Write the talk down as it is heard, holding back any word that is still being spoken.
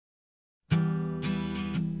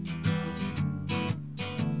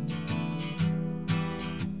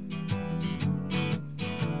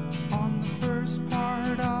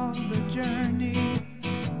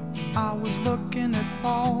I was looking at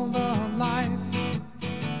all the life.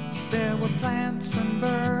 There were plants and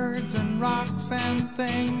birds and rocks and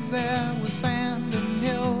things. There was sand and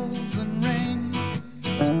hills and rain.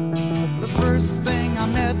 The first thing I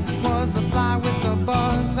met was a fly with a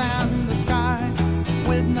buzz and the sky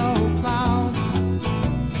with no clouds.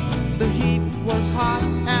 The heat was hot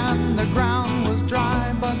and the ground was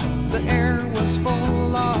dry, but the air was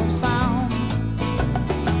full of sound.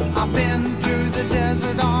 I've been through the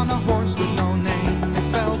desert on a horse with no name. It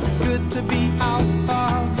felt good to be out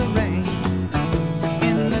of the rain.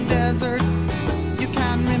 In the desert, you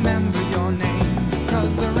can remember your name,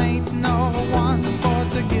 'cause there ain't no one for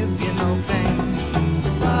to give you no pain.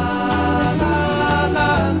 La la la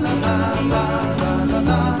la la la la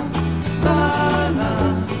la la la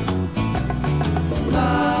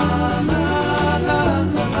la la la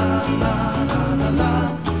la la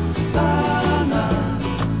la la.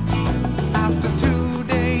 After 2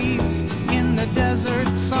 days in the desert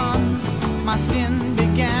sun, my skin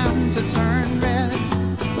began to turn red.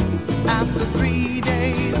 After 3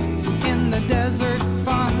 days in the desert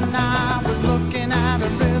fun, I was looking at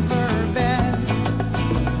a riverbed,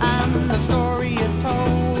 and the story it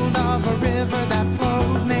told of a river that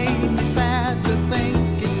flowed made me sad to think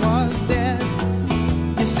it was dead.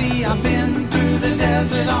 You see, I've been through the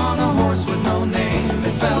desert on a horse with no name.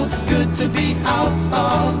 It felt good to be out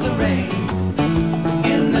of the rain.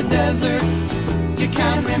 In the desert, you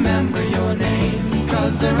can't remember your name,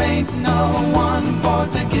 'cause there ain't no one for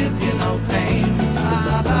to give you no pain.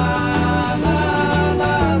 La la la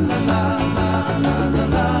la la la la la la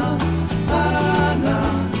la la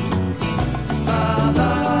la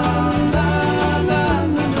la la la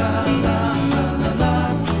la la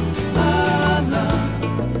la la.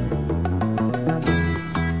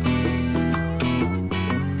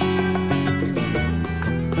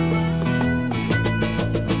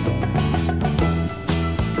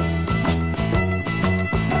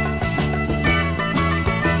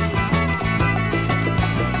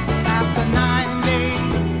 After 9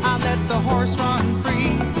 days, I let the horse run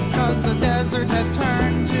free, 'cause the desert had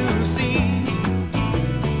turned to sea.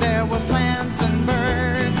 There were plants and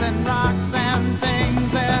birds and rocks and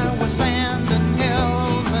things. There was sand and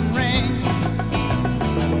hills and rings.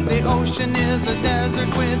 The ocean is a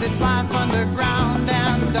desert with its life underground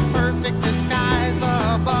and a perfect disguise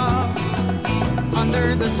above. Under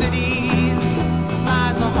the cities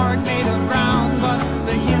lies a heart made of ground, but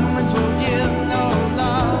the humans will give no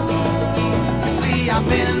love. You see, I've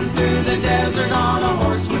been through the desert on a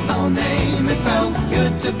horse with no name. It felt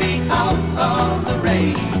good to be out of the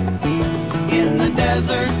rain. In the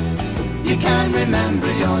desert, you can't remember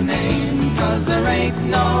your name, 'cause there ain't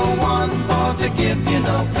no one for to give you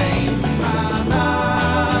no pain. La, la,